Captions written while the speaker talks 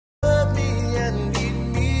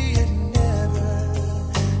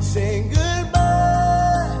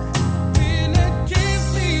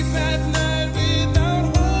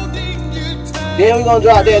Then we gonna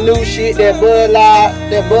drop that new shit, that Bud Light,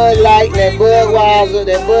 that Budweiser,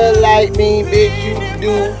 that Bud Light mean bitch you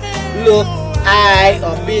do look aight,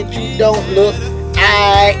 or bitch you don't look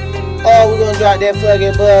aight. Or we gonna drop that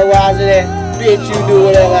fucking Budweiser, that bitch you do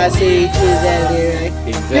whatever I say. Exactly right.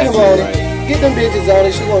 Exactly right. Get them bitches on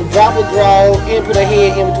it. She gonna drop a draw and put her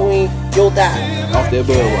head in between your thighs. Off that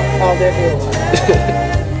Budweiser. Off that Budweiser.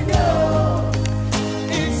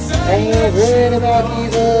 I ain't worried about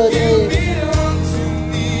these other days.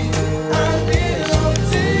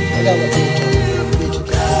 I got my bitch.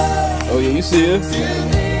 Oh yeah, you see her? I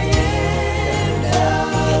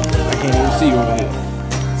can't even see you over here.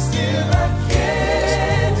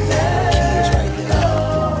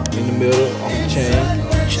 In the middle, on the chain.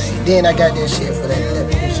 Then I got that shit for that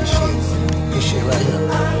pussy shit. This shit right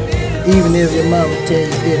here. Even if your mama tell you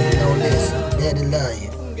different, don't listen. Daddy love you.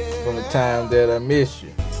 From the time that I miss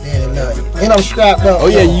you. Daddy love you. And I'm strapped up. Oh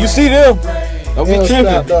yeah, you see them? Don't be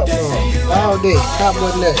tripping. All day.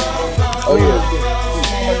 Hotboy Nut. Oh yeah.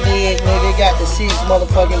 My leg, nigga, got the 6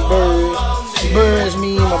 motherfucking birds. Birds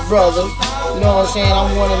me and my brother. You know what I'm saying?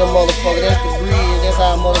 I'm one of them motherfuckers. That's the breed. That's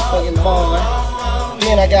our motherfucking bond.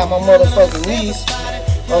 Then I got my motherfucking niece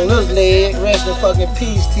on this leg. Rest in fucking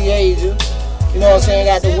peace, T-Asia. You know what I'm saying?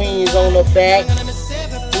 Got the wings on the back.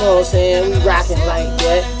 You know what I'm saying? We rocking like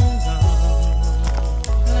that.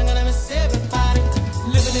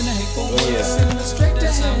 Oh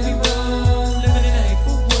yeah.